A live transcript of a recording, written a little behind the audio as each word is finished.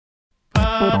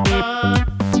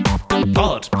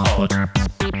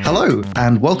Hello,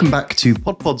 and welcome back to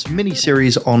PodPod's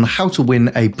mini-series on how to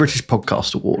win a British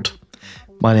Podcast Award.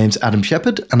 My name's Adam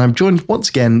Shepherd, and I'm joined once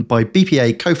again by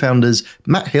BPA co-founders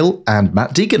Matt Hill and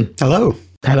Matt Deegan. Hello.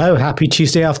 Hello, happy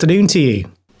Tuesday afternoon to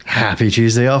you. Happy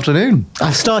Tuesday afternoon.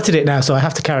 I've started it now, so I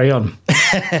have to carry on.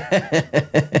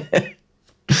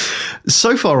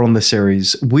 So far on this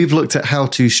series, we've looked at how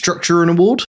to structure an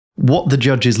award, what the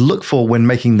judges look for when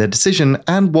making their decision,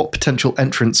 and what potential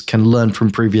entrants can learn from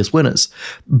previous winners.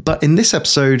 But in this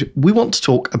episode, we want to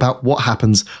talk about what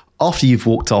happens after you've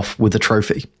walked off with a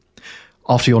trophy.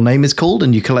 After your name is called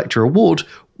and you collect your award,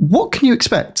 what can you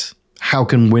expect? How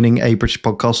can winning a British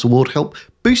Podcast Award help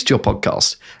boost your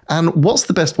podcast? And what's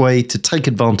the best way to take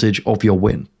advantage of your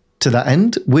win? To that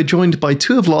end, we're joined by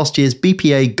two of last year's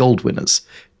BPA Gold winners.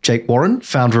 Jake Warren,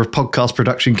 founder of podcast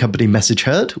production company Message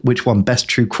Heard, which won Best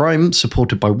True Crime,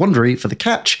 supported by Wondery for The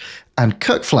Catch, and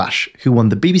Kirk Flash, who won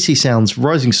the BBC Sounds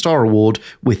Rising Star Award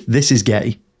with This Is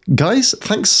Gay. Guys,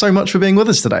 thanks so much for being with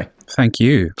us today. Thank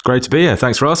you. It's great to be here.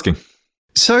 Thanks for asking.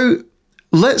 So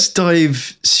let's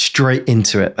dive straight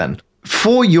into it then.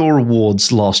 For your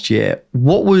awards last year,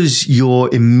 what was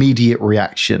your immediate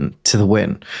reaction to the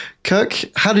win? Kirk,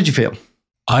 how did you feel?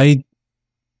 I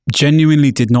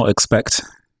genuinely did not expect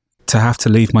to have to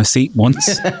leave my seat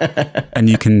once. And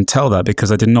you can tell that because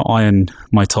I did not iron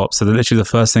my top. So literally the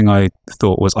first thing I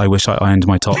thought was, I wish I ironed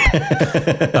my top.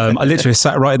 I literally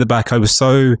sat right at the back. I was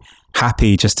so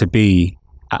happy just to be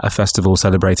at a festival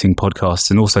celebrating podcasts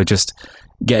and also just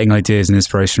getting ideas and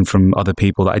inspiration from other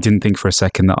people that I didn't think for a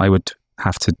second that I would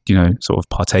have to, sort of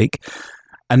partake.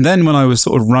 And then when I was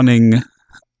sort of running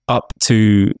up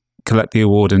to collect the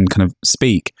award and kind of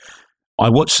speak, I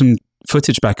watched some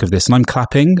footage back of this and I'm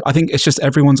clapping. I think it's just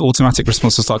everyone's automatic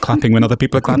response to start clapping when other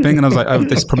people are clapping. And I was like, oh,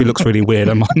 this probably looks really weird.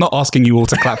 I'm not asking you all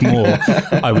to clap more.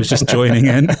 I was just joining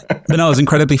in. But I was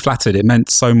incredibly flattered. It meant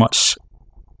so much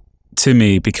to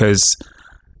me because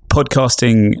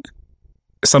podcasting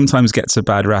sometimes gets a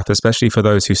bad rap, especially for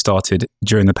those who started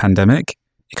during the pandemic.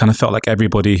 It kind of felt like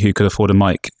everybody who could afford a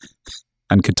mic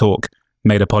and could talk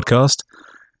made a podcast.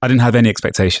 I didn't have any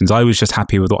expectations. I was just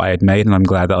happy with what I had made, and I'm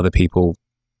glad that other people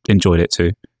enjoyed it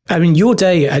too. I mean, your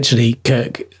day actually,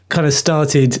 Kirk, kind of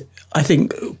started, I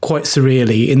think, quite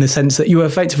surreally in the sense that you were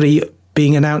effectively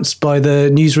being announced by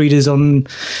the newsreaders on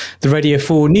the Radio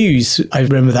 4 News. I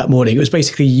remember that morning. It was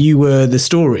basically you were the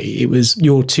story. It was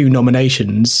your two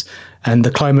nominations and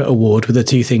the Climate Award were the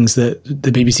two things that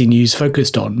the BBC News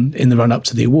focused on in the run-up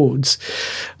to the awards.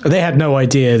 They had no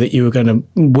idea that you were going to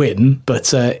win,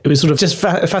 but it was sort of just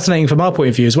fascinating from our point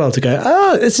of view as well to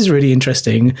go, this is really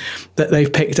interesting that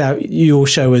they've picked out your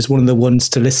show as one of the ones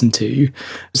to listen to.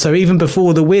 So even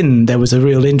before the win, there was a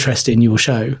real interest in your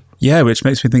show. Yeah, which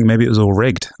makes me think maybe it was all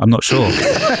rigged. I'm not sure.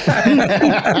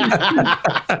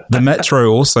 The Metro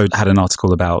also had an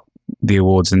article about the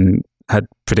awards and had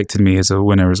predicted me as a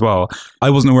winner as well. I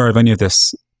wasn't aware of any of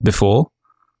this before,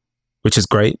 which is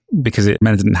great because it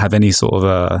meant I didn't have any sort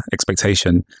of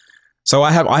expectation. So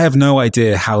I have no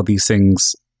idea how these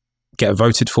things get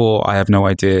voted for. I have no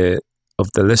idea of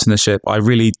the listenership. I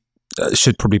really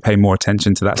should probably pay more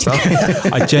attention to that stuff.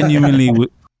 I genuinely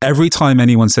every time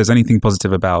anyone says anything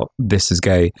positive about This Is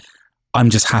Gay, I'm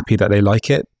just happy that they like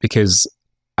it because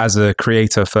as a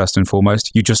creator, first and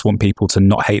foremost, you just want people to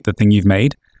not hate the thing you've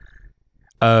made.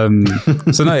 So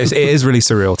no, it is really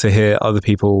surreal to hear other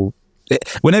people.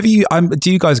 Whenever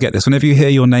do you guys get this? Whenever you hear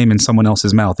your name in someone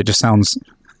else's mouth, it just sounds,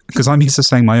 because I'm used to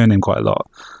saying my own name quite a lot.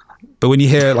 But when you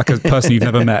hear like a person you've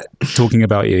never met talking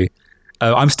about you,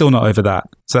 I'm still not over that.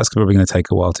 So that's probably going to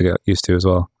take a while to get used to as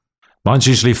well. Mine's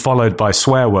usually followed by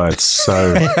swear words,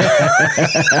 so...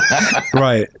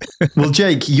 Right. Well,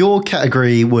 Jake, your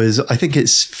category was, I think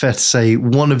it's fair to say,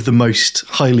 one of the most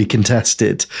highly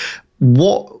contested.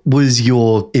 What was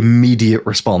your immediate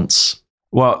response?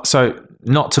 Well, so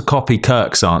not to copy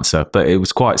Kirk's answer, but it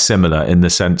was quite similar in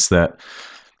the sense that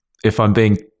if I'm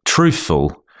being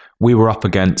truthful, we were up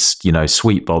against,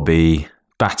 Sweet Bobby,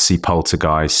 Battersea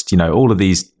Poltergeist, all of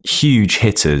these huge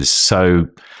hitters. So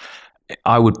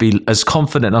I would be as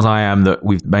confident as I am that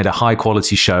we've made a high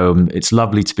quality show and it's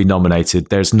lovely to be nominated.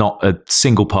 There's not a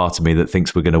single part of me that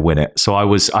thinks we're going to win it. So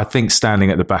I think, standing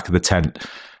at the back of the tent,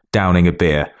 downing a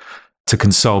beer to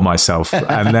console myself.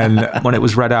 And then when it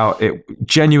was read out,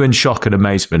 genuine shock and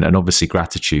amazement and obviously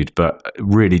gratitude, but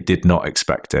really did not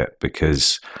expect it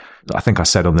because I think I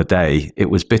said on the day, it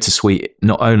was bittersweet,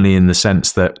 not only in the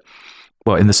sense that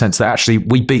actually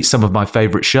we beat some of my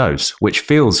favorite shows, which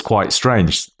feels quite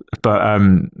strange. But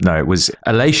no, it was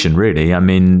elation, really. I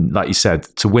mean, like you said,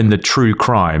 to win the true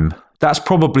crime that's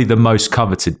probably the most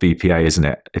coveted BPA, isn't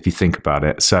it? If you think about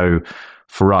it. So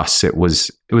for us, it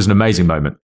was an amazing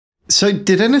moment. So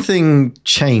did anything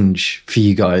change for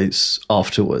you guys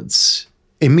afterwards?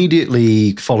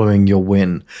 Immediately following your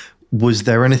win, was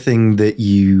there anything that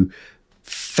you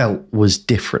felt was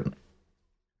different?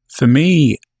 For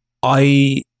me,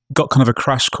 I got kind of a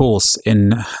crash course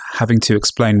in having to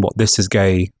explain what This Is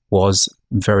Gay was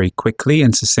very quickly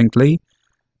and succinctly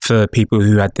for people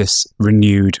who had this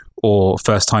renewed or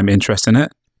first-time interest in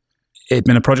it. It'd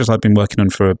been a project I'd been working on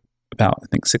for about, I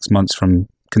think, 6 months from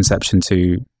conception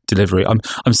to delivery.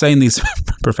 I'm saying these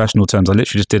professional terms. I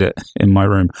literally just did it in my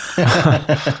room.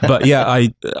 But yeah,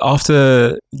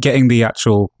 after getting the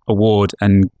actual award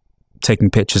and taking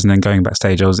pictures and then going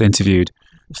backstage, I was interviewed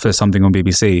for something on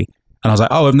BBC. And I was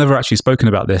like, oh, I've never actually spoken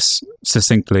about this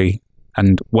succinctly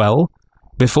and well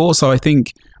before. So I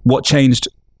think what changed,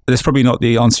 that's probably not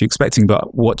the answer you're expecting,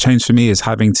 but what changed for me is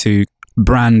having to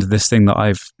brand this thing that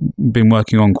I've been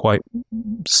working on quite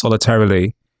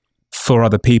solitarily for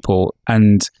other people.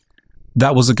 And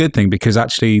that was a good thing, because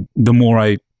actually the more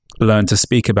I learned to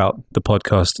speak about the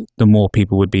podcast, the more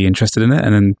people would be interested in it.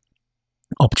 And then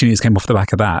opportunities came off the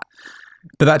back of that.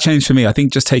 But that changed for me. I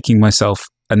think just taking myself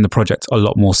and the project a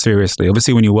lot more seriously.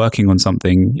 Obviously, when you're working on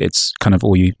something, it's kind of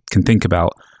all you can think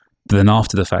about. But then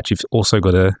after the fact, you've also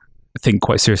got to think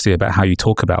quite seriously about how you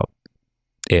talk about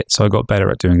it. So I got better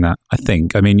at doing that, I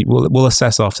think. I mean, we'll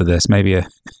assess after this. Maybe I'm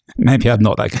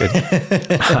not that good.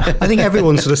 I think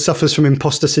everyone sort of suffers from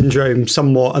imposter syndrome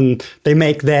somewhat, and they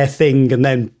make their thing and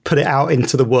then put it out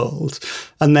into the world.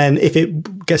 And then if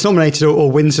it gets nominated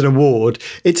or wins an award,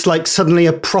 it's like suddenly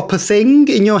a proper thing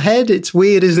in your head. It's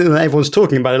weird, isn't it, that everyone's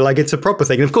talking about it like it's a proper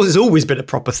thing. And of course, it's always been a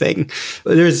proper thing.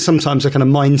 But there is sometimes a kind of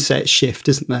mindset shift,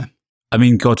 isn't there? I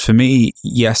mean, God, for me,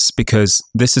 yes, because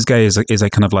This Is Gay is a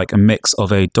kind of like a mix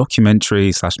of a documentary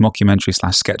 /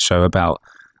 mockumentary / sketch show about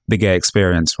the gay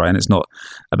experience, right? And it's not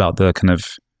about the kind of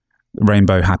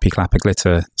rainbow, happy, clapper,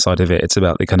 glitter side of it. It's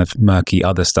about the kind of murky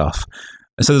other stuff.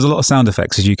 And so there's a lot of sound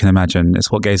effects, as you can imagine.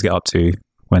 It's what gays get up to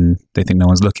when they think no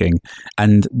one's looking.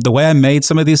 And the way I made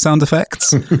some of these sound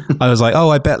effects, I was like, oh,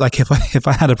 I bet like if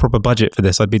I had a proper budget for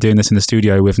this, I'd be doing this in the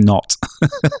studio with not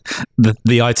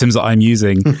the items that I'm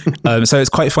using. So it's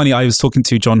quite funny. I was talking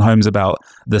to John Holmes about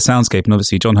the soundscape, and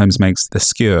obviously John Holmes makes The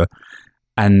Skewer,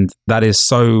 and that is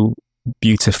so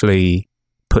beautifully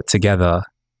put together.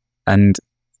 And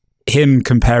him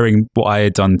comparing what I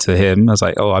had done to him, I was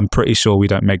like, oh, I'm pretty sure we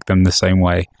don't make them the same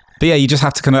way. But yeah, you just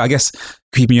have to kind of, I guess,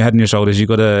 keeping your head on your shoulders, you've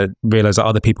got to realize that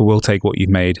other people will take what you've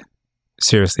made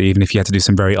seriously, even if you had to do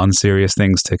some very unserious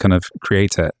things to kind of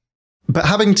create it. But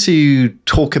having to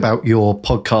talk about your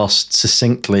podcast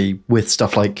succinctly with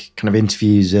stuff like kind of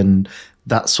interviews and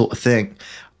that sort of thing,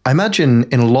 I imagine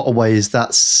in a lot of ways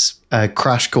that's a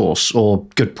crash course or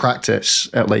good practice,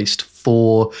 at least,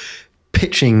 for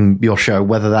pitching your show,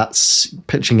 whether that's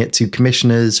pitching it to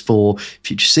commissioners for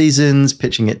future seasons,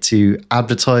 pitching it to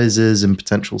advertisers and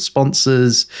potential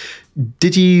sponsors.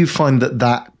 Did you find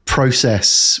that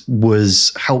process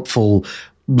was helpful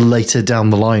later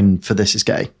down the line for This Is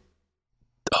Gay?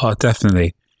 Oh,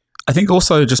 definitely. I think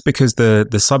also just because the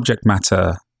subject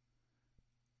matter,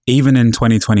 even in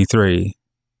 2023,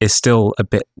 is still a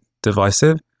bit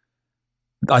divisive.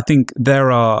 I think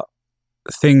there are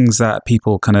things that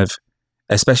people kind of,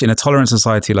 especially in a tolerant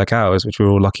society like ours, which we're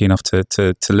all lucky enough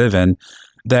to live in,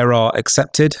 there are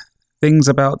accepted things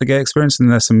about the gay experience and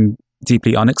there's some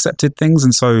deeply unaccepted things.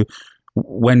 And so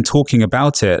when talking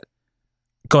about it,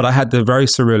 God, I had the very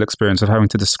surreal experience of having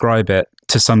to describe it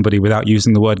to somebody without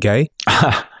using the word gay.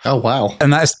 Oh, wow.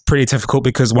 And that is pretty difficult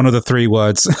because one of the 3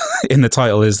 words in the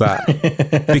title is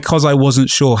that. Because I wasn't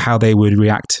sure how they would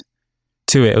react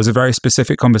to it. It was a very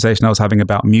specific conversation I was having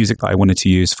about music that I wanted to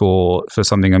use for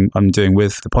something I'm doing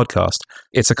with the podcast.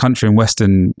 It's a country and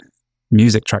western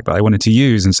music track that I wanted to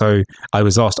use. And so I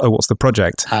was asked, oh, what's the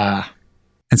project?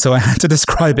 And so I had to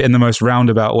describe it in the most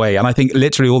roundabout way. And I think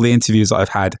literally all the interviews that I've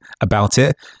had about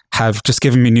it have just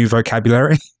given me new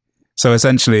vocabulary. So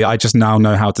essentially, I just now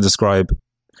know how to describe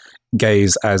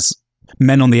gays as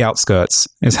men on the outskirts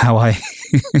is how I,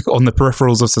 on the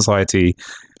peripherals of society,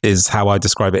 is how I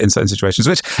describe it in certain situations,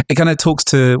 which it kind of talks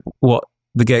to what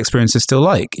the gay experience is still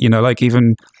like. You know, like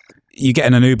even you get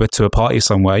in an Uber to a party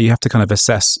somewhere, you have to kind of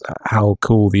assess how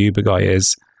cool the Uber guy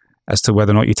is as to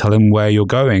whether or not you tell him where you're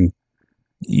going.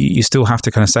 You still have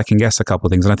to kind of second guess a couple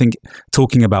of things. And I think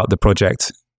talking about the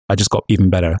project, I just got even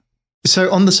better.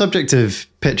 So on the subject of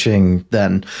pitching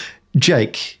then,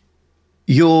 Jake,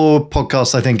 your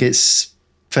podcast, I think it's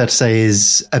fair to say,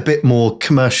 is a bit more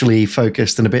commercially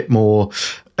focused and a bit more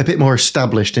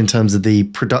established in terms of the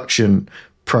production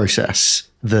process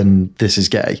than This Is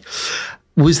Gay.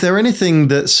 Was there anything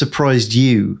that surprised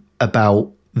you about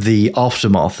the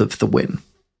aftermath of the win?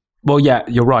 Well, yeah,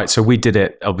 you're right. So we did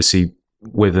it obviously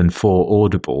with and for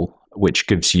Audible, which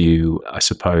gives you, I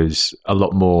suppose, a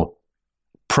lot more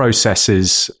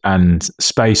processes and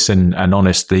space and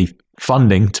honestly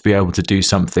funding to be able to do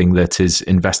something that is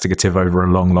investigative over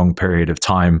a long, long period of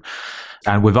time.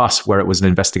 And with us, where it was an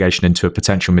investigation into a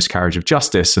potential miscarriage of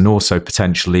justice and also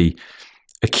potentially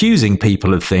accusing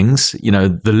people of things, you know,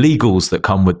 the legals that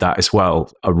come with that as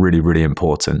well are really, really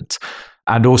important.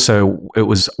 And also, it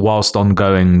was whilst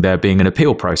ongoing, there being an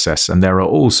appeal process, and there are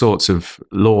all sorts of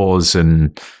laws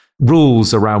and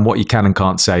rules around what you can and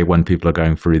can't say when people are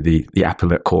going through the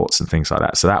appellate courts and things like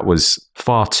that. So that was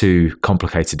far too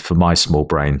complicated for my small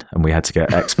brain, and we had to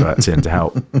get experts in to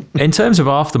help. In terms of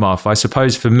aftermath, I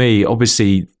suppose for me,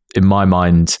 obviously, in my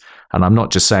mind, and I'm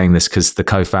not just saying this because the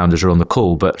co-founders are on the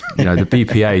call, but you know, the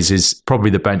BPAs is probably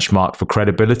the benchmark for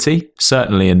credibility,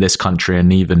 certainly in this country,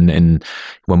 and even in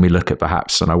when we look at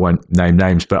perhaps, and I won't name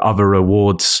names, but other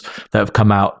awards that have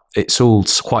come out, it's all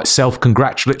quite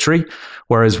self-congratulatory.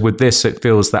 Whereas with this, it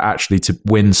feels that actually to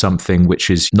win something which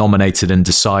is nominated and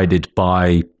decided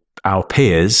by our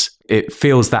peers, it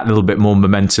feels that little bit more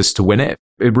momentous to win it.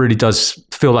 It really does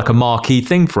feel like a marquee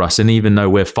thing for us. And even though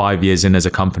we're 5 years in as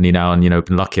a company now and, you know,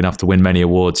 been lucky enough to win many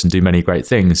awards and do many great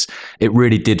things, it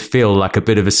really did feel like a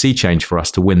bit of a sea change for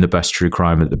us to win the best true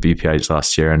crime at the BPAs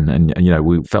last year. And you know,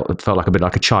 we felt like a bit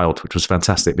like a child, which was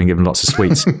fantastic, being given lots of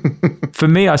sweets. For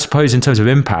me, I suppose in terms of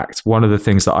impact, one of the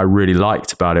things that I really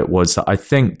liked about it was that I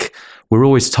think we're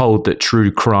always told that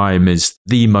true crime is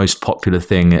the most popular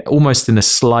thing, almost in a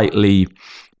slightly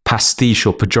pastiche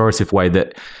or pejorative way,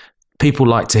 that people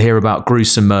like to hear about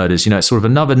gruesome murders. You know, it's sort of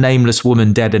another nameless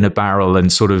woman dead in a barrel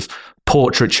and sort of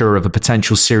portraiture of a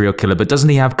potential serial killer, but doesn't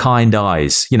he have kind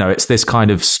eyes? You know, it's this kind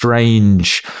of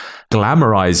strange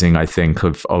glamorizing, I think,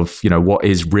 of you know, what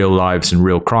is real lives and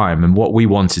real crime. And what we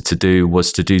wanted to do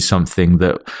was to do something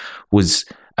that was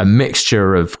a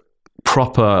mixture of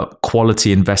proper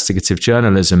quality investigative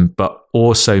journalism, but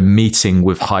also meeting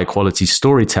with high quality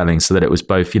storytelling so that it was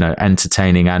both, you know,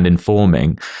 entertaining and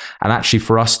informing. And actually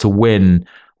for us to win,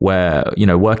 where, you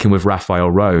know, working with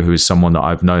Raphael Rowe, who is someone that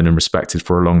I've known and respected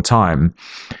for a long time,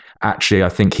 actually, I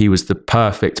think he was the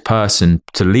perfect person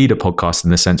to lead a podcast in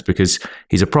the sense, because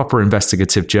he's a proper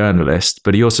investigative journalist,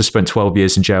 but he also spent 12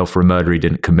 years in jail for a murder he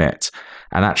didn't commit.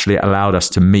 And actually it allowed us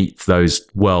to meet those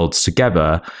worlds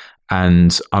together.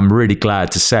 And I'm really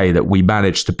glad to say that we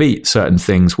managed to beat certain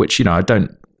things, which, you know,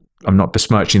 I'm not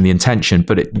besmirching the intention,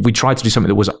 but we tried to do something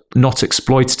that was not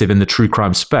exploitative in the true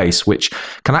crime space, which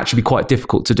can actually be quite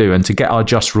difficult to do. And to get our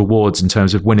just rewards in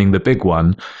terms of winning the big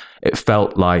one, it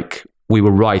felt like we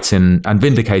were right and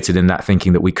vindicated in that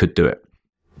thinking that we could do it.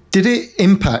 Did it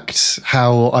impact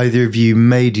how either of you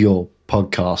made your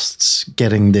podcasts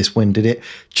getting this win? Did it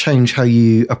change how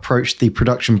you approached the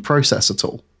production process at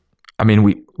all? I mean,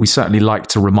 we certainly like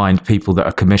to remind people that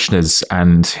are commissioners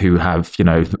and who have, you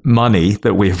know, money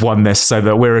that we've won this, so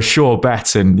that we're a sure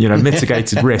bet and, you know,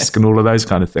 mitigated risk and all of those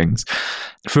kind of things.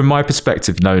 From my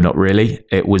perspective, no, not really.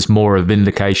 It was more a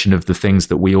vindication of the things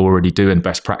that we already do and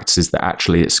best practices, that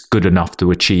actually it's good enough to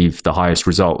achieve the highest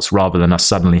results rather than us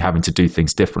suddenly having to do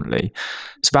things differently.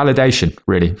 It's validation,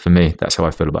 really, for me. That's how I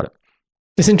feel about it.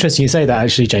 It's interesting you say that,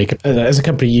 actually, Jacob. As a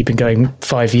company, you've been going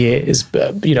 5 years,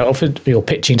 but, you know, often you're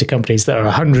pitching to companies that are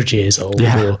 100 years old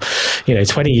or, you know,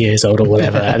 20 years old or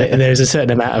whatever. And there's a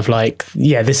certain amount of like,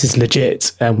 yeah, this is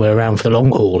legit and we're around for the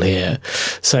long haul here.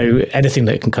 So anything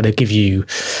that can kind of give you,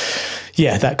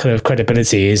 yeah, that kind of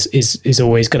credibility is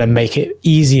always going to make it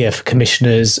easier for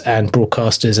commissioners and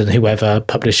broadcasters and whoever,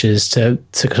 publishers, to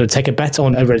kind of take a bet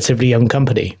on a relatively young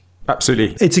company.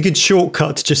 Absolutely. It's a good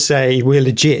shortcut to just say we're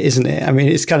legit, isn't it? I mean,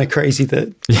 it's kind of crazy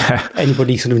that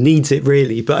anybody sort of needs it,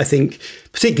 really. But I think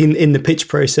particularly in the pitch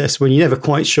process, when you're never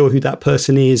quite sure who that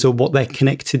person is or what they're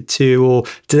connected to, or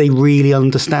do they really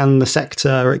understand the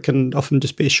sector, it can often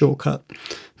just be a shortcut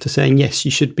to saying, yes,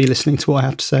 you should be listening to what I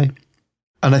have to say.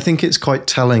 And I think it's quite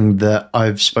telling that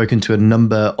I've spoken to a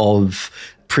number of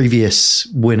previous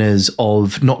winners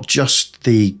of not just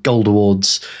the gold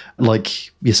awards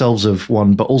like yourselves have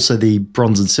won, but also the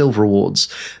bronze and silver awards,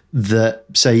 that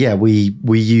say, yeah, we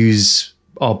use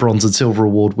our bronze and silver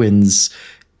award wins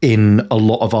in a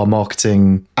lot of our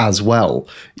marketing as well.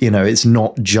 You know, it's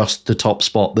not just the top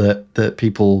spot that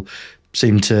people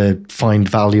seem to find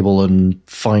valuable and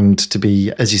find to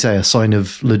be, as you say, a sign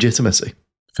of legitimacy.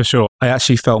 For sure. I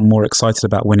actually felt more excited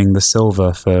about winning the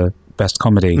silver for Best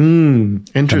Comedy interesting.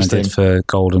 than I did for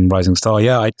Gold and Rising Star.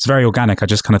 Yeah, it's very organic. I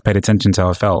just kind of paid attention to how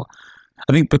I felt.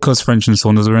 I think because French and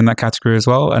Saunders are in that category as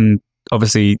well. And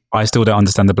obviously, I still don't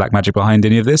understand the black magic behind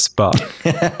any of this, but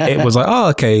it was like, oh,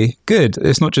 okay, good.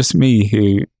 It's not just me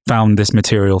who found this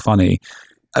material funny.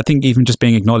 I think even just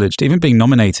being acknowledged, even being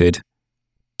nominated,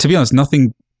 to be honest,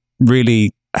 nothing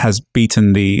really has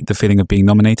beaten the feeling of being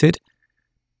nominated.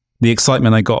 The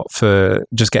excitement I got for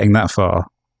just getting that far,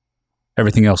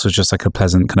 everything else was just like a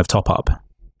pleasant kind of top up.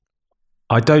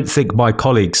 I don't think my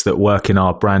colleagues that work in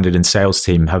our branded and sales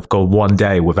team have gone one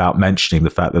day without mentioning the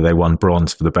fact that they won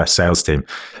bronze for the best sales team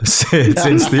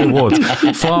since the awards.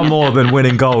 Far more than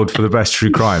winning gold for the best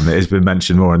true crime. It has been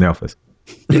mentioned more in the office.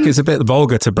 It's a bit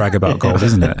vulgar to brag about gold,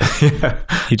 isn't it? Yeah.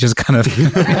 You just kind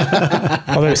of...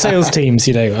 Although sales teams,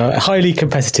 are highly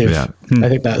competitive. Yeah. I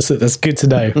think that's good to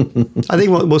know. I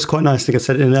think what was quite nice, like I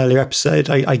said in an earlier episode,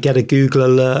 I get a Google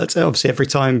alert, obviously every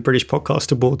time British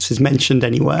Podcast Awards is mentioned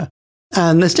anywhere.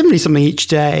 And there's definitely something each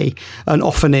day. And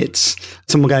often it's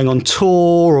someone going on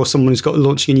tour or someone who's got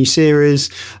launching a new series.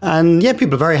 And yeah,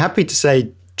 people are very happy to say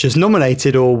just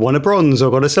nominated or won a bronze or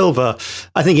got a silver.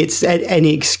 I think it's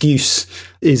any excuse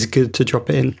is good to drop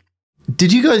it in.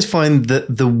 Did you guys find that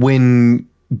the win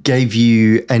gave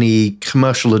you any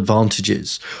commercial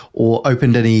advantages or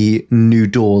opened any new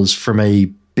doors from a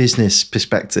business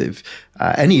perspective?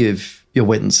 Any of your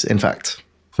wins, in fact?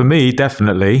 For me,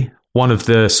 definitely. One of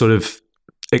the sort of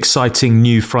exciting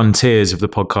new frontiers of the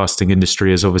podcasting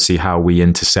industry is obviously how we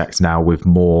intersect now with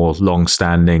more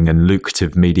long-standing and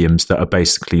lucrative mediums that are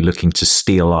basically looking to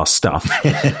steal our stuff.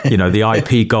 The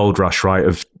IP gold rush, right,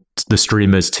 of the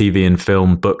streamers, TV and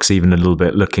film, books, even a little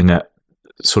bit looking at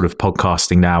sort of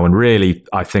podcasting now, and really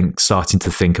I think starting to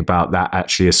think about that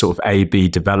actually as sort of A/B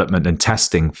development and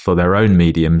testing for their own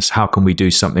mediums. How can we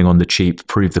do something on the cheap,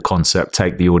 prove the concept,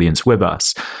 take the audience with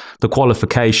us? The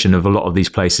qualification of a lot of these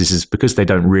places is because they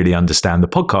don't really understand the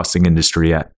podcasting industry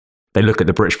yet. They look at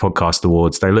the British Podcast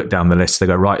Awards, they look down the list, they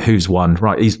go, right, who's won?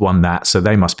 Right, he's won that, so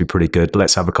they must be pretty good.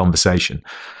 Let's have a conversation.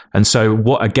 And so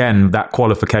that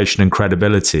qualification and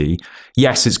credibility,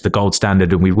 yes, it's the gold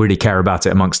standard and we really care about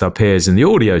it amongst our peers in the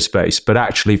audio space, but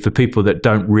actually for people that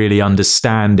don't really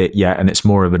understand it yet, and it's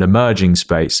more of an emerging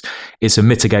space, it's a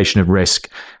mitigation of risk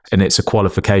and it's a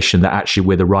qualification that actually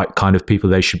we're the right kind of people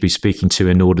they should be speaking to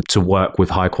in order to work with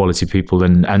high quality people.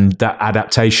 And that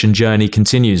adaptation journey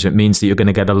continues. It means that you're going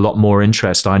to get a lot more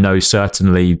interest. I know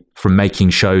certainly from making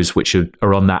shows which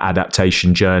are on that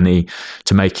adaptation journey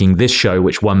to making this show,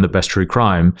 which won the best true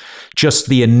crime, just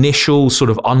the initial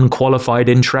sort of unqualified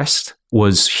interest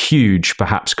was huge,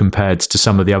 perhaps compared to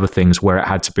some of the other things where it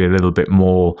had to be a little bit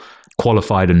more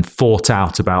qualified and thought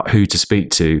out about who to speak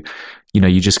to.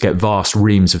 You just get vast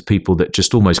reams of people that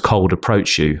just almost cold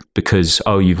approach you because,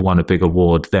 oh, you've won a big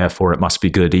award, therefore it must be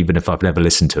good, even if I've never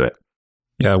listened to it.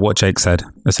 Yeah, what Jake said,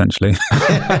 essentially.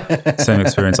 Same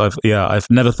experience. I've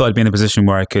never thought I'd be in a position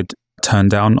where I could turn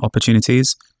down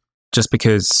opportunities, just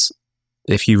because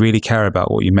if you really care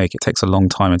about what you make, it takes a long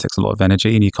time, it takes a lot of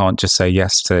energy, and you can't just say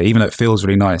yes to, even though it feels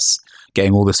really nice,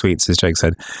 getting all the sweets, as Jake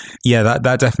said. Yeah,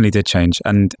 that definitely did change.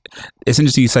 And it's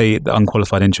interesting you say the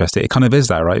unqualified interest. It kind of is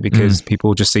that, right? Because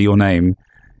people just see your name,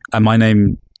 and my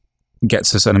name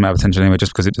gets a certain amount of attention anyway,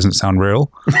 just because it doesn't sound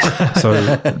real. So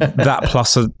that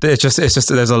plus, it's just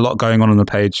there's a lot going on the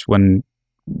page when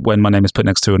my name is put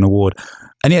next to an award.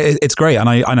 And yeah, it's great. And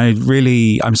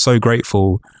I'm so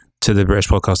grateful to the British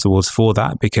Podcast Awards for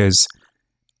that, because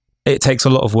it takes a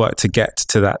lot of work to get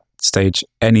to that stage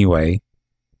anyway.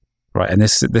 Right. And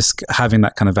this having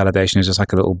that kind of validation is just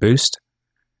like a little boost,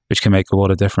 which can make a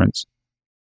lot of difference.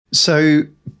 So,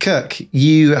 Kirk,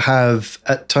 you have,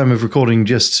 at time of recording,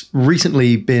 just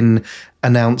recently been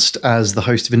announced as the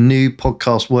host of a new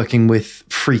podcast working with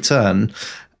Free Turn,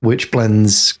 which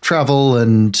blends travel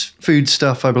and food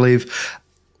stuff, I believe.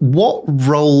 What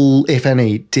role, if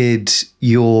any, did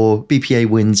your BPA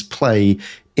wins play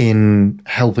in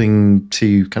helping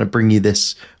to kind of bring you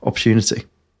this opportunity?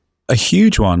 A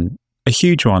huge one.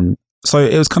 So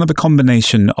it was kind of a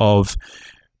combination of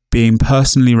being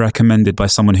personally recommended by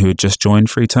someone who had just joined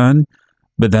Free Turn,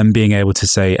 but then being able to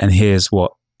say, and here's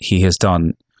what he has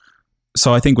done.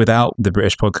 So I think without the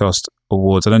British Podcast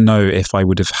Awards, I don't know if I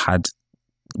would have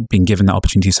been given that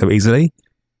opportunity so easily.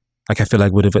 Like, I feel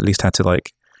like I would have at least had to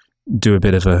do a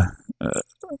bit of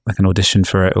an audition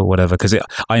for it or whatever, because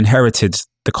I inherited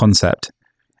the concept,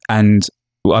 and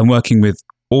I'm working with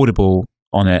Audible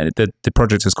on it. The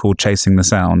project is called Chasing the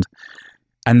Sound,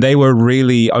 and they were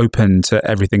really open to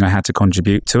everything I had to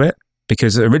contribute to it,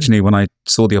 because originally when I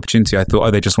saw the opportunity, I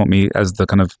thought, they just want me as the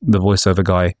kind of the voiceover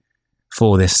guy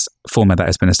for this format that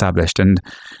has been established. And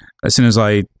as soon as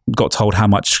I got told how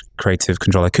much creative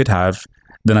control I could have,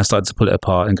 then I started to pull it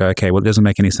apart and go, okay, well, it doesn't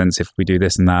make any sense if we do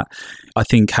this and that. I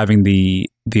think having the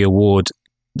award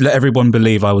let everyone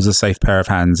believe I was a safe pair of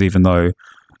hands, even though,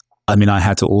 I mean, I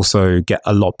had to also get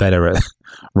a lot better at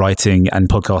writing and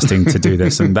podcasting to do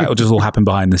this. And that will just all happen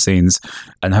behind the scenes.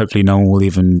 And hopefully no one will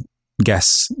even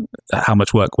guess how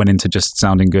much work went into just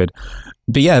sounding good.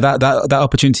 But yeah, that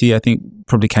opportunity, I think,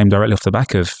 probably came directly off the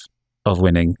back of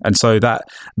winning. And so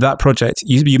that project,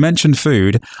 you mentioned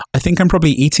food. I think I'm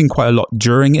probably eating quite a lot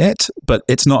during it, but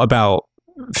it's not about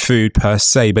food per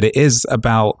se, but it is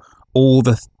about all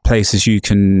the places you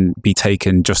can be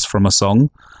taken just from a song.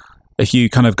 If you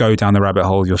kind of go down the rabbit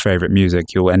hole of your favorite music,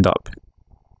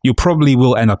 you probably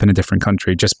will end up in a different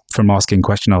country just from asking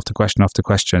question after question after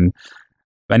question.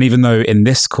 And even though in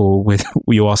this call with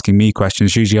you asking me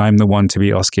questions, usually I'm the one to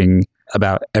be asking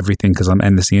about everything because I'm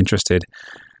endlessly interested.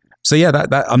 So yeah,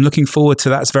 that I'm looking forward to.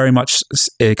 That's very much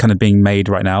kind of being made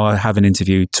right now. I have an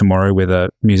interview tomorrow with a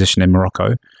musician in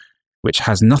Morocco, which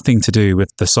has nothing to do with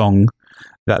the song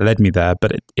that led me there,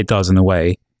 but it does in a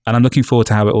way. And I'm looking forward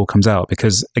to how it all comes out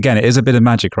because, again, it is a bit of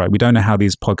magic, right? We don't know how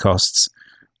these podcasts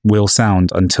will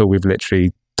sound until we've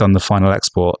literally done the final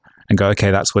export and go, okay,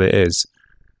 that's what it is.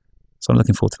 So I'm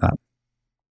looking forward to that.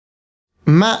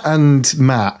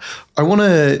 Matt, I want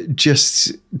to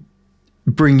just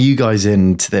bring you guys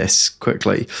into this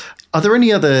quickly. Are there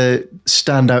any other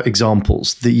standout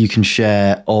examples that you can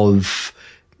share of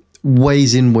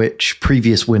ways in which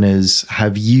previous winners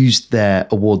have used their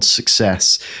awards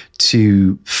success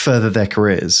to further their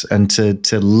careers and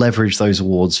to leverage those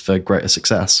awards for greater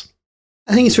success?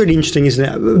 I think it's really interesting, isn't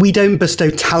it? We don't bestow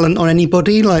talent on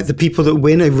anybody. Like, the people that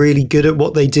win are really good at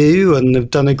what they do and have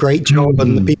done a great job.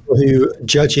 And the people who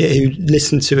judge it, who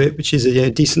listen to it, which is a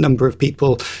decent number of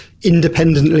people,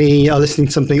 independently are listening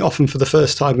to something often for the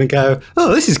first time and go,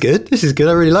 oh, this is good.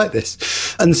 I really like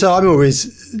this. And so I'm always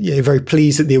very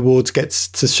pleased that the awards gets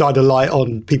to shine a light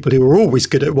on people who are always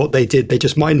good at what they did. They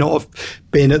just might not have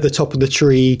been at the top of the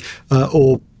tree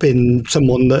or been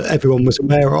someone that everyone was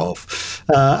aware of.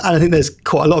 And I think there's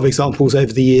quite a lot of examples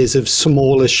over the years of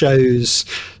smaller shows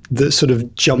that sort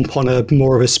of jump on a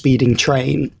more of a speeding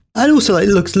train. And also, it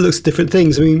looks at different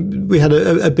things. I mean, we had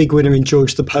a big winner in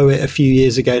George the Poet a few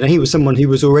years ago. Now, he was someone who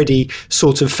was already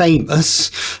sort of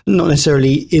famous, not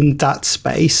necessarily in that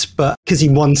space, but because he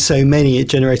won so many, it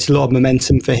generated a lot of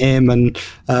momentum for him. And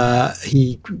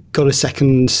he got a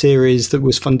second series that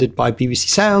was funded by BBC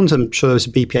Sounds. I'm sure there was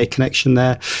a BPA connection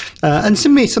there. And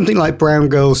similarly, something like Brown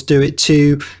Girls Do It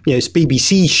Too. It's a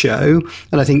BBC show.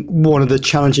 And I think one of the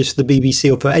challenges for the BBC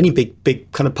or for any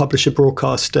big kind of publisher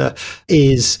broadcaster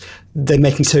is they're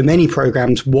making so many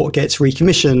programs, what gets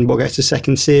recommissioned, what gets a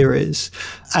second series.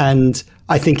 And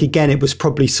I think, again, it was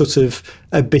probably sort of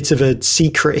a bit of a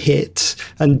secret hit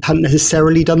and hadn't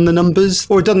necessarily done the numbers,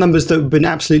 or done numbers that have been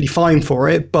absolutely fine for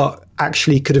it, but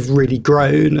actually could have really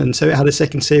grown. And so it had a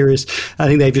second series. I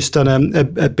think they've just done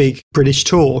a big British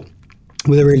tour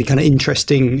with a really kind of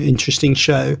interesting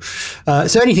show.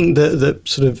 So anything that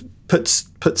sort of puts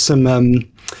some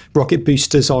rocket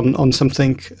boosters on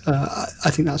something, I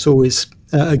think that's always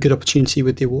a good opportunity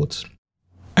with the awards.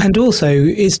 And also,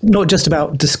 it's not just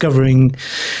about discovering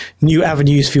new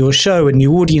avenues for your show and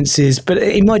new audiences, but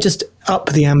it might just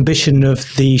up the ambition of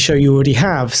the show you already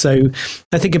have. So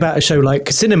I think about a show like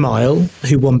Cinemile,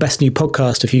 who won Best New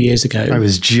Podcast a few years ago. I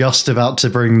was just about to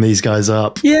bring these guys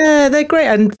up. Yeah, they're great.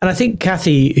 And I think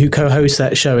Kathy, who co-hosts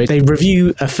that show, they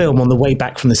review a film on the way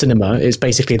back from the cinema. It's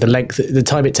basically the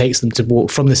time it takes them to walk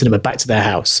from the cinema back to their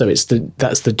house. So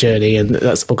that's the journey, and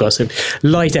that's the podcast. So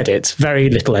light edit, very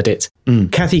little edit.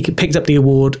 Kathy picked up the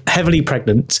award heavily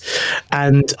pregnant,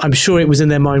 and I'm sure it was in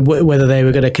their mind whether they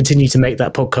were going to continue to make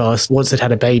that podcast once they'd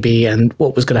had a baby and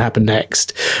what was going to happen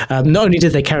next. Not only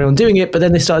did they carry on doing it, but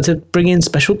then they started to bring in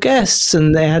special guests,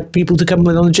 and they had people to come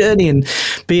with on the journey and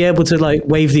be able to like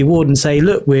wave the award and say,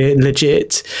 look, we're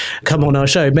legit, come on our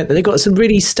show. It meant that they got some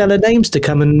really stellar names to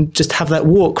come and just have that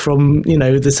walk from,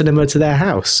 the cinema to their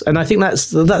house. And I think that's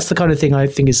the kind of thing I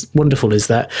think is wonderful, is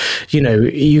that,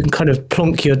 you can kind of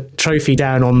plonk your trophy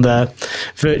down on the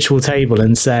virtual table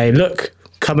and say, look,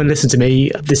 come and listen to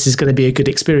me. This is going to be a good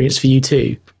experience for you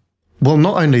too. Well,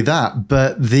 not only that,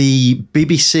 but the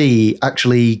BBC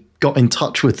actually got in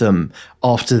touch with them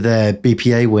after their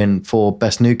BPA win for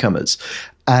Best Newcomers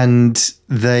And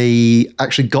they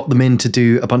actually got them in to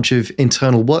do a bunch of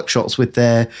internal workshops with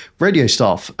their radio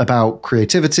staff about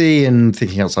creativity and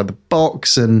thinking outside the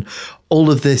box and all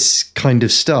of this kind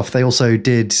of stuff. They also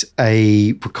did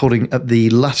a recording at the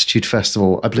Latitude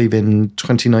Festival, I believe in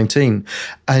 2019.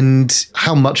 And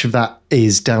how much of that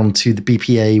is down to the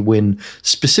BPA win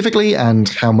specifically and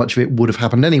how much of it would have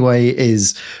happened anyway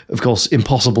is, of course,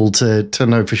 impossible to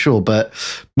know for sure. But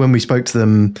when we spoke to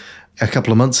them a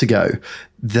couple of months ago,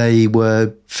 they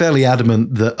were fairly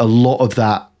adamant that a lot of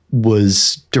that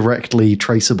was directly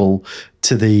traceable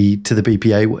to the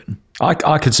BPA win.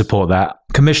 I could support that.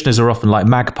 Commissioners are often like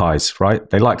magpies, right?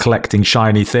 They like collecting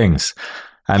shiny things.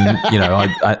 And, you know,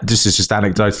 I this is just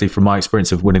anecdotally from my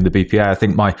experience of winning the BPA. I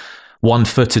think my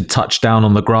one-footed touchdown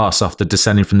on the grass after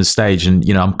descending from the stage, and,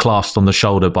 you know, I'm clasped on the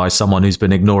shoulder by someone who's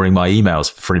been ignoring my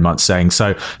emails for 3 months saying,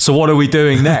 so what are we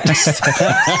doing next?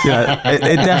 You know,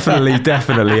 it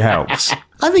definitely helps.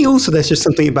 I think also there's just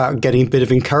something about getting a bit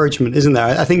of encouragement, isn't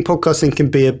there? I think podcasting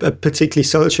can be a particularly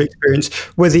solitary experience,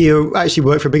 whether you actually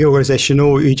work for a big organization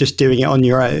or you're just doing it on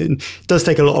your own. It does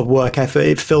take a lot of work effort.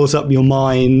 It fills up your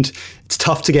mind. It's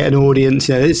tough to get an audience.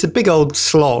 You know, it's a big old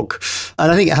slog.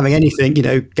 And I think having anything, you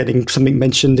know, getting something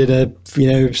mentioned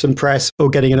in some press or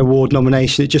getting an award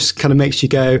nomination, it just kind of makes you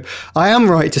go, I am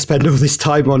right to spend all this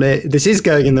time on it. This is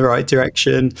going in the right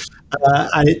direction.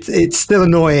 And it's still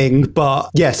annoying, but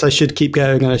yes, I should keep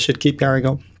going and I should keep carrying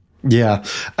on. Yeah.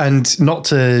 And not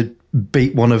to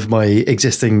beat one of my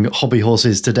existing hobby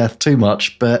horses to death too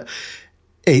much, but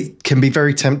it can be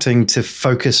very tempting to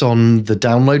focus on the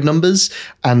download numbers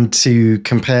and to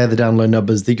compare the download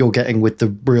numbers that you're getting with the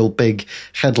real big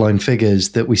headline figures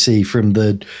that we see from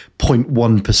the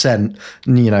 0.1%,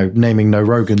 you know, naming no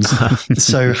Rogans.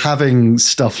 So having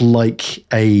stuff like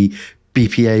a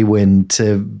BPA win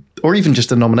or even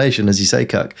just a nomination, as you say,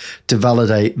 Kirk, to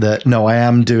validate that, no, I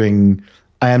am doing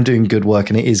good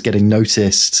work and it is getting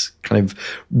noticed, kind of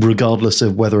regardless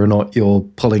of whether or not you're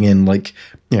pulling in like,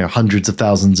 you know, hundreds of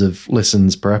thousands of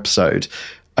listens per episode.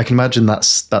 I can imagine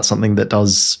that's something that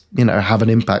does, you know, have an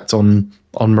impact on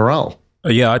morale.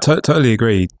 Yeah, I totally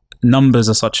agree. Numbers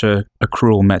are such a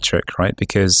cruel metric, right?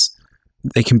 Because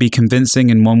they can be convincing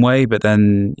in one way, but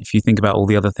then if you think about all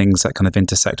the other things that kind of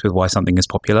intersect with why something is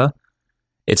popular,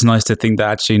 it's nice to think that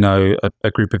actually, no,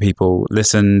 a group of people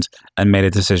listened and made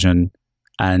a decision,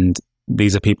 and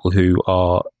these are people who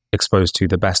are exposed to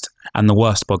the best and the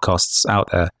worst podcasts out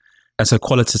there. And so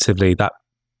qualitatively, that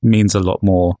means a lot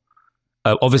more.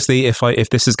 Obviously, if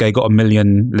This Is Gay got 1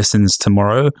 million listens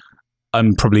tomorrow, I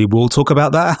probably will talk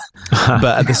about that.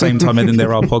 But at the same time, I think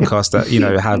there are podcasts that, you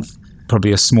know, have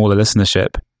probably a smaller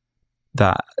listenership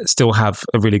that still have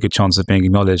a really good chance of being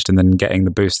acknowledged and then getting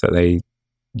the boost that they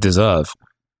deserve.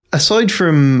 Aside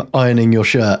from ironing your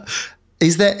shirt,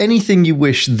 is there anything you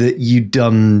wish that you'd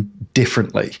done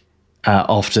differently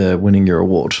after winning your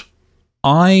award?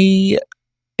 I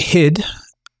hid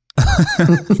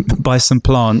by some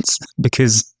plants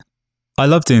because I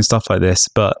love doing stuff like this,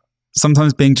 but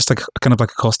sometimes being just like kind of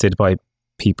like accosted by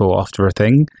people after a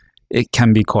thing, it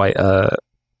can be quite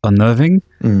unnerving.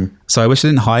 So I wish I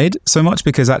didn't hide so much,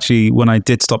 because actually when I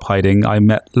did stop hiding, I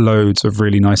met loads of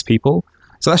really nice people.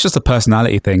 So that's just a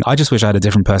personality thing. I just wish I had a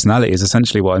different personality is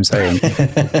essentially what I'm saying.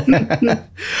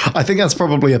 I think that's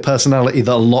probably a personality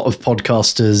that a lot of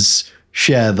podcasters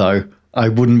share, though. I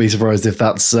wouldn't be surprised if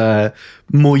that's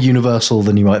more universal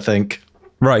than you might think.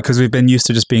 Right, because we've been used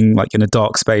to just being like in a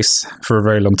dark space for a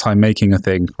very long time making a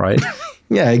thing, right?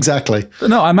 Yeah, exactly.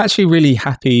 But no, I'm actually really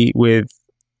happy with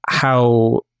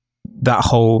how that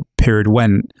whole period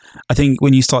went. I think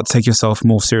when you start to take yourself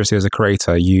more seriously as a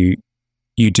creator, you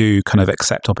do kind of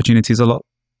accept opportunities a lot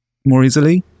more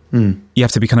easily. You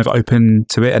have to be kind of open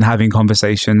to it and having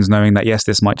conversations, knowing that, yes,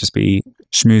 this might just be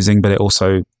schmoozing, but it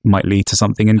also might lead to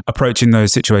something, and approaching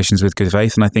those situations with good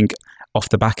faith. And I think off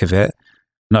the back of it,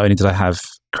 not only did I have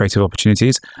creative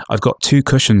opportunities, I've got 2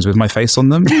 cushions with my face on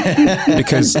them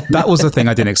because that was the thing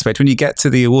I didn't expect. When you get to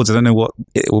the awards, I don't know what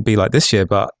it will be like this year,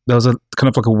 but there was a kind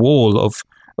of like a wall of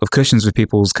cushions with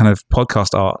people's kind of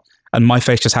podcast art. And my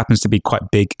face just happens to be quite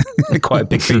big, quite a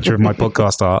big feature of my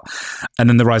podcast art. And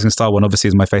then the Rising Star one obviously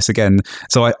is my face again.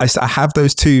 So I have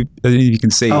those 2, you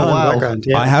can see. Oh, wow.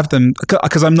 Yeah. I have them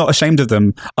because I'm not ashamed of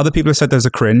them. Other people have said those are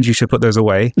cringe, you should put those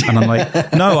away. And I'm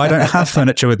like, no, I don't have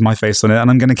furniture with my face on it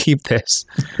and I'm going to keep this.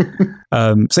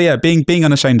 So yeah, being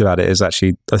unashamed about it is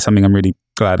actually something I'm really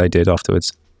glad I did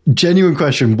afterwards. Genuine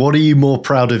question. What are you more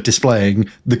proud of displaying,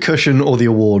 the cushion or the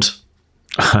award?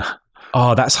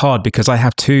 Oh, that's hard because I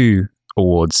have 2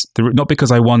 awards. Not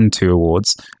because I won 2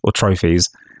 awards or trophies,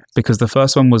 because the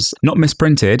first one was not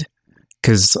misprinted.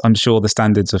 because I'm sure the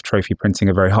standards of trophy printing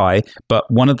are very high, but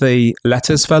one of the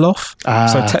letters fell off.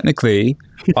 So technically,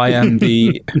 I am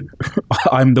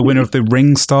I'm the winner of the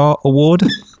Ring Star Award,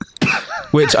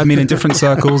 which, I mean, in different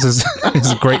circles is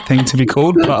a great thing to be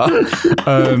called. But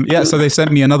so they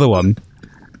sent me another one,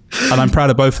 and I'm proud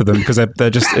of both of them because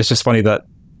it's just funny that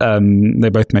they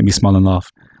both make me smile and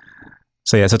laugh.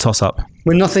 So yeah, it's a toss-up.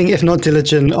 We're nothing if not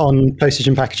diligent on postage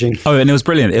and packaging. Oh, and it was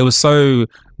brilliant. It was so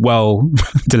well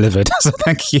delivered. So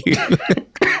thank you.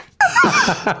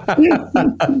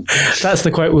 That's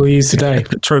the quote we'll use today.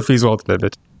 Trophies well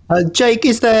delivered. Jake,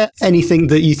 is there anything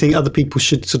that you think other people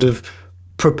should sort of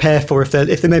prepare for if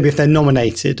they're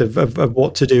nominated of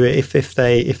what to do if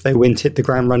they win, hit the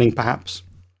ground running, perhaps?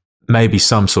 Maybe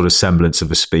some sort of semblance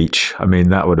of a speech. I mean,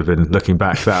 that would have been, looking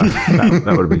back, that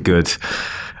would have been good.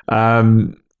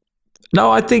 No,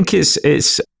 I think it's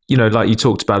like you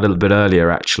talked about a little bit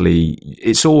earlier, actually,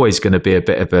 it's always going to be a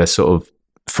bit of a sort of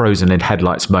frozen in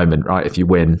headlights moment, right? If you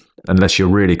win, unless you're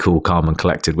really cool, calm and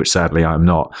collected, which sadly I'm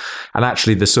not. And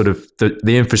actually the sort of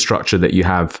the infrastructure that you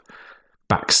have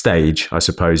backstage, I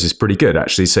suppose, is pretty good,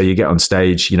 actually. So you get on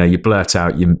stage, you blurt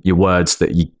out your words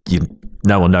that you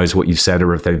no one knows what you've said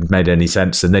or if they've made any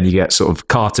sense, and then you get sort of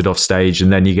carted off stage,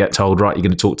 and then you get told, right, you're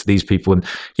going to talk to these people, and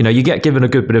you get given a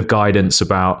good bit of guidance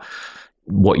about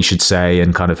what you should say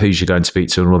and kind of who you're going to speak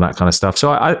to and all that kind of stuff.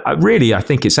 So I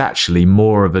think it's actually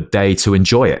more of a day to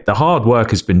enjoy it. The hard work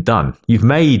has been done. You've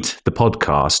made the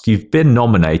podcast, you've been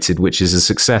nominated, which is a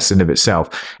success in of itself.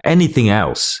 Anything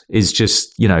else is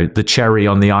just, the cherry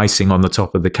on the icing on the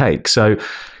top of the cake. So,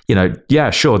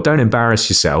 yeah, sure, don't embarrass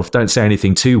yourself. Don't say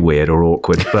anything too weird or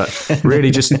awkward, but really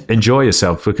just enjoy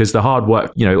yourself, because the hard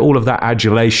work, all of that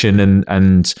adulation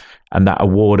and that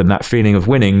award and that feeling of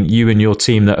winning, you and your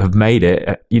team that have made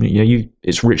it,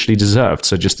 it's richly deserved.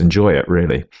 So just enjoy it,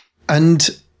 really. And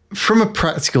from a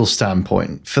practical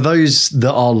standpoint, for those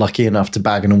that are lucky enough to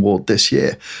bag an award this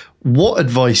year, what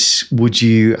advice would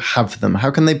you have for them?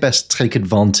 How can they best take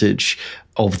advantage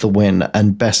of the win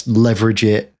and best leverage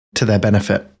it to their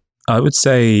benefit? I would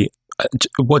say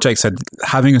what Jake said,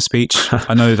 having a speech.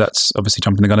 I know that's obviously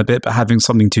jumping the gun a bit, but having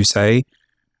something to say,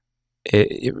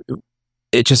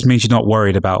 it just means you're not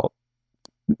worried about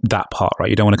that part, right?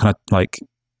 You don't want to kind of like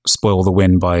spoil the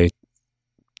win by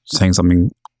saying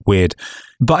something weird.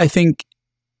 But I think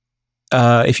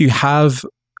if you have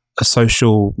a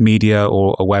social media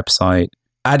or a website,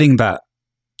 adding that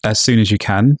as soon as you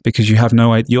can, because you have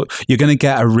no idea, you're going to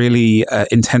get a really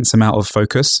intense amount of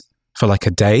focus for like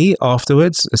a day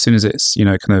afterwards, as soon as it's,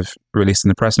 kind of released in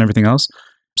the press and everything else.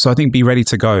 So I think be ready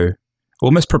to go.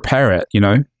 Almost prepare it,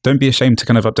 Don't be ashamed to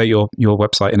kind of update your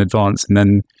website in advance and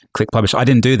then click publish. I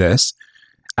didn't do this,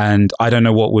 and I don't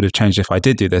know what would have changed if I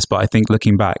did do this, but I think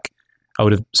looking back, I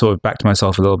would have sort of backed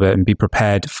myself a little bit and be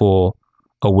prepared for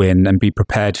a win and be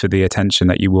prepared for the attention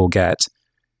that you will get,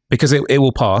 because it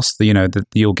will pass.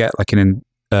 You'll get like an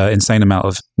insane amount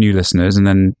of new listeners, and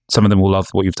then some of them will love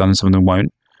what you've done and some of them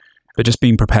won't. But just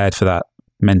being prepared for that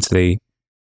mentally.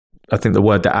 I think the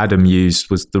word that Adam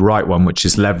used was the right one, which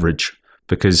is leverage,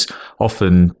 because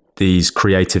often these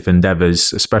creative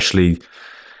endeavors, especially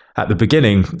at the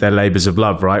beginning, they're labors of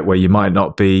love, right? Where you might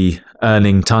not be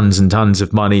earning tons and tons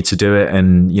of money to do it.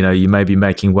 And, you may be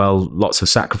making, lots of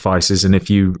sacrifices. And if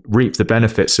you reap the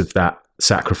benefits of that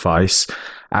sacrifice,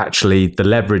 actually the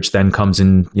leverage then comes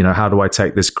in, how do I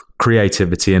take this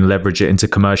creativity and leverage it into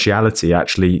commerciality?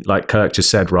 Actually, like Kirk just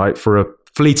said, right? For a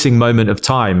fleeting moment of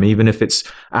time, even if it's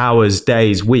hours,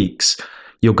 days, weeks,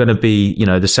 you're going to be,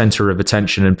 the center of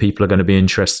attention, and people are going to be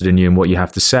interested in you and what you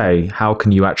have to say. How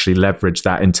can you actually leverage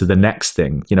that into the next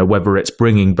thing? Whether it's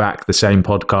bringing back the same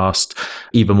podcast,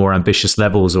 even more ambitious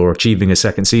levels, or achieving a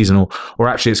second season, or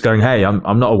actually it's going, hey,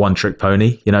 I'm not a one-trick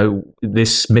pony.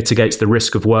 This mitigates the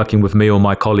risk of working with me or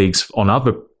my colleagues on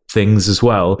other things as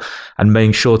well, and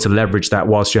making sure to leverage that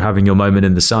whilst you're having your moment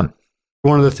in the sun.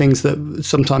 One of the things that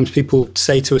sometimes people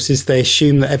say to us is they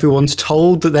assume that everyone's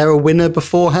told that they're a winner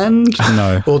beforehand.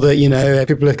 No. Or that,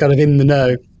 people are kind of in the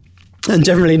know. And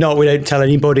generally not. We don't tell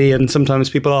anybody. And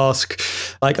sometimes people ask,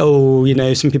 like,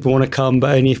 some people want to come,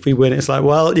 but only if we win. It's like,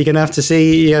 well, you're going to have to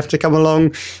see, you have to come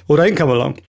along or don't come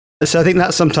along. So I think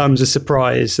that's sometimes a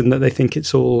surprise, and that they think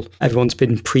everyone's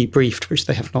been pre-briefed, which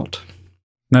they have not.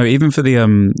 No, even for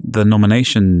the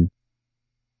nomination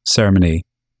ceremony,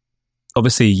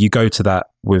 obviously you go to that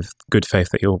with good faith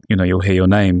that you'll hear your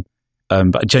name,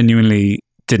 but I genuinely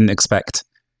didn't expect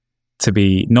to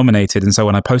be nominated, and so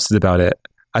when I posted about it,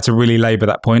 I had to really labour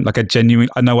that point. Like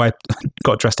I know I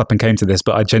got dressed up and came to this,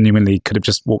 but I genuinely could have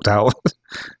just walked out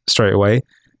straight away.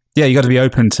 Yeah, you got to be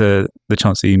open to the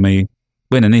chance that you may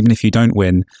win, and even if you don't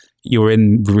win, you're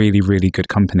in really, really good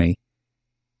company.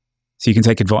 So you can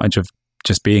take advantage of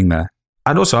just being there.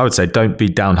 And also, I would say, don't be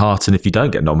downhearted if you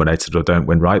don't get nominated or don't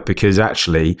win, right? Because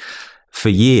actually, for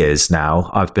years now,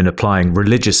 I've been applying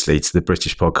religiously to the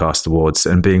British Podcast Awards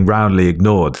and being roundly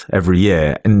ignored every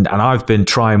year. And I've been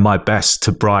trying my best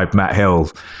to bribe Matt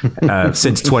Hill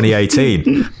since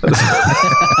 2018.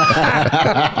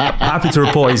 Happy to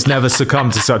report he's never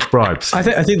succumbed to such bribes. I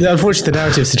think the unfortunate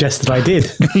narrative suggests that I did.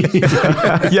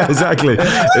 Yeah, exactly.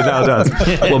 It now does.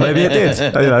 Well, maybe it did.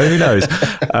 Who knows?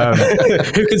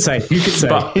 Who can say?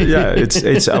 But yeah,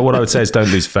 it's what I would say is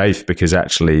don't lose faith, because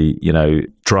actually,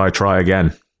 try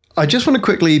again. I just want to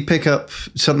quickly pick up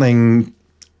something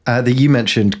that you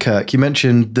mentioned, Kirk. You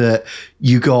mentioned that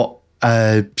you got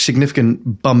a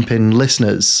significant bump in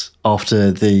listeners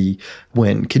after the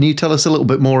win. Can you tell us a little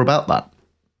bit more about that?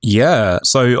 Yeah.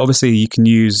 So obviously you can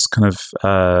use kind of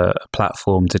a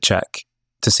platform to check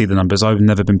to see the numbers. I've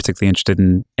never been particularly interested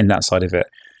in that side of it.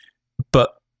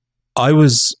 But I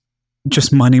was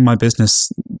just minding my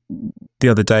business the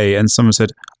other day and someone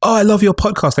said, "Oh, I love your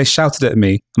podcast." They shouted it at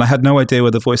me and I had no idea where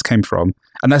the voice came from.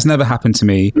 And that's never happened to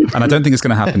me. And I don't think it's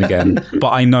going to happen again. But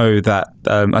I know that,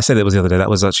 I said it was the other day, that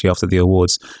was actually after the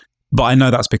awards. But I know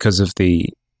that's because of the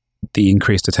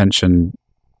increased attention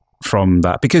from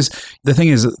that. Because the thing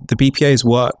is, the BPA's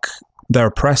work, there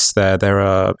are press there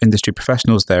are industry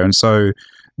professionals there. And so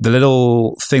the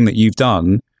little thing that you've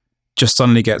done just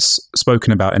suddenly gets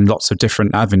spoken about in lots of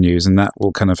different avenues, and that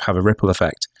will kind of have a ripple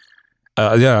effect.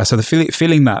 So the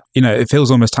feeling that, it feels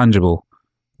almost tangible,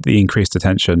 the increased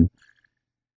attention.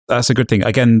 That's a good thing.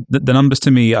 Again, the numbers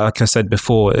to me, like I said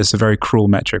before, is a very cruel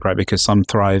metric, right? Because some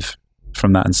thrive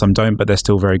from that and some don't, but they're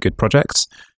still very good projects.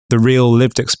 The real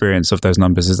lived experience of those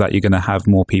numbers is that you're going to have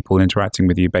more people interacting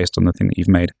with you based on the thing that you've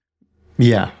made.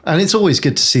 Yeah. And it's always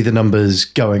good to see the numbers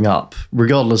going up,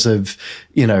 regardless of,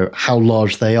 how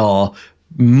large they are.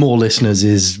 More listeners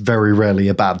is very rarely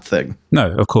a bad thing.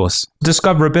 No, of course.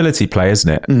 Discoverability play, isn't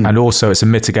it? And also it's a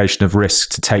mitigation of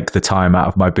risk to take the time out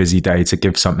of my busy day to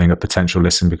give something a potential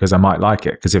listen because I might like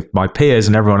it. Because if my peers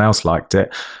and everyone else liked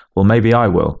it, well, maybe I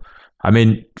will. I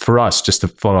mean, for us, just to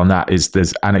follow on that,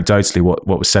 there's anecdotally what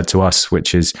was said to us,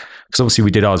 which is, because obviously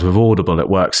we did ours with Audible, it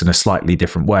works in a slightly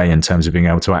different way in terms of being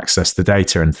able to access the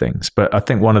data and things. But I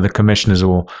think one of the commissioners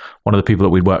or one of the people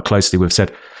that we work closely with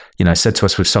said to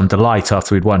us with some delight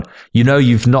after we'd won,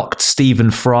 you've knocked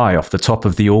Stephen Fry off the top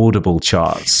of the Audible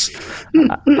charts.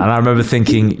 And I remember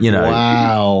thinking,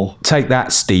 wow, take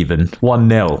that, Stephen,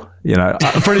 1-0.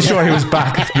 I'm pretty sure he was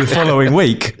back the following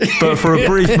week, but for a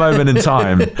brief moment in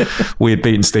time, we had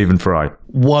beaten Stephen Fry.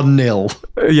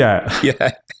 1-0.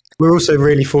 Yeah. We're also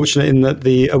really fortunate in that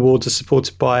the awards are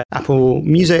supported by Apple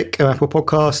Music, Apple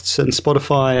Podcasts, and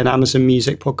Spotify and Amazon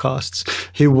Music Podcasts,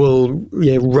 who will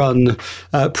run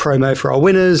promo for our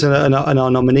winners and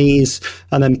our nominees,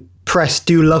 and then press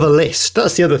do love a list.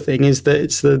 That's the other thing, is that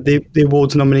it's the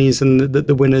awards nominees and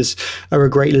the winners are a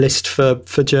great list for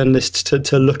journalists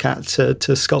to look at, to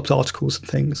sculpt articles and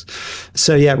things.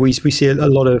 So yeah, we see a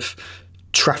lot of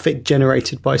traffic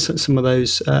generated by some of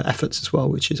those efforts as well,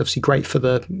 which is obviously great for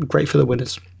the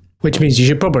winners. Which means you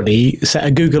should probably set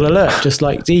a Google alert, just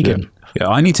like Deegan. Yeah,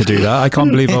 I need to do that. I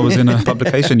can't believe I was in a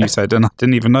publication you said, and I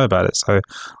didn't even know about it. So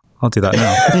I'll do that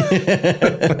now.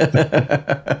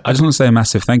 I just want to say a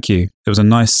massive thank you. It was a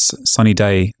nice sunny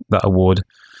day, that award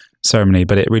ceremony,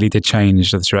 but it really did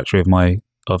change the trajectory of my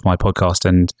podcast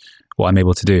and what I'm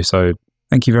able to do. So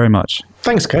thank you very much.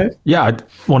 Thanks, Kurt. Yeah, I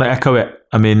want to echo it.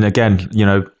 I mean, again,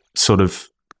 sort of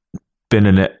been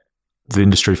in the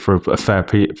industry for a fair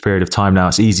period of time now.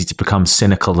 It's easy to become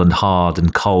cynical and hard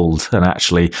and cold, and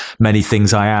actually many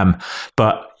things I am.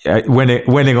 But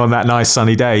winning on that nice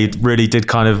sunny day really did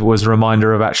was a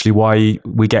reminder of actually why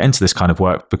we get into this kind of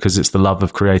work, because it's the love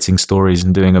of creating stories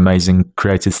and doing amazing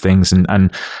creative things,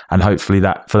 and hopefully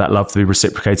for that love to be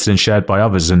reciprocated and shared by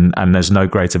others. And there's no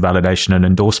greater validation and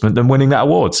endorsement than winning that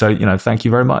award. So, thank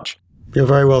you very much. You're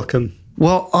very welcome.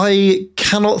 Well, I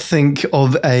cannot think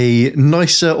of a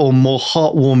nicer or more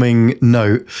heartwarming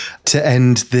note to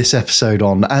end this episode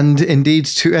on, and indeed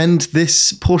to end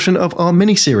this portion of our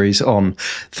mini-series on.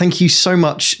 Thank you so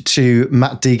much to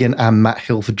Matt Deegan and Matt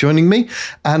Hill for joining me,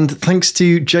 and thanks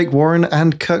to Jake Warren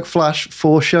and Kirk Flash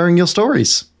for sharing your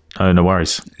stories. Oh, no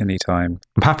worries. Anytime.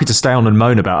 I'm happy to stay on and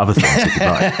moan about other things if you'd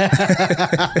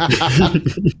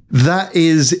like. That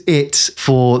is it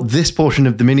for this portion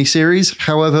of the mini-series.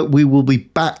 However, we will be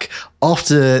back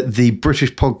after the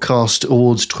British Podcast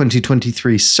Awards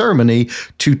 2023 ceremony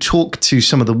to talk to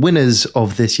some of the winners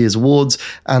of this year's awards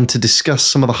and to discuss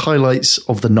some of the highlights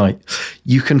of the night.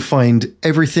 You can find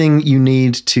everything you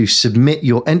need to submit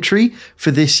your entry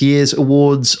for this year's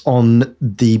awards on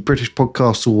the British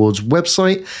Podcast Awards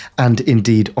website and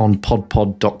indeed on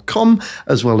podpod.com,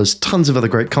 as well as tons of other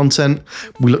great content.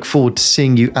 We look forward to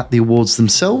seeing you at the awards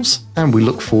themselves, and we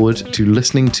look forward to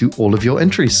listening to all of your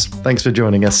entries. Thanks for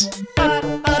joining us.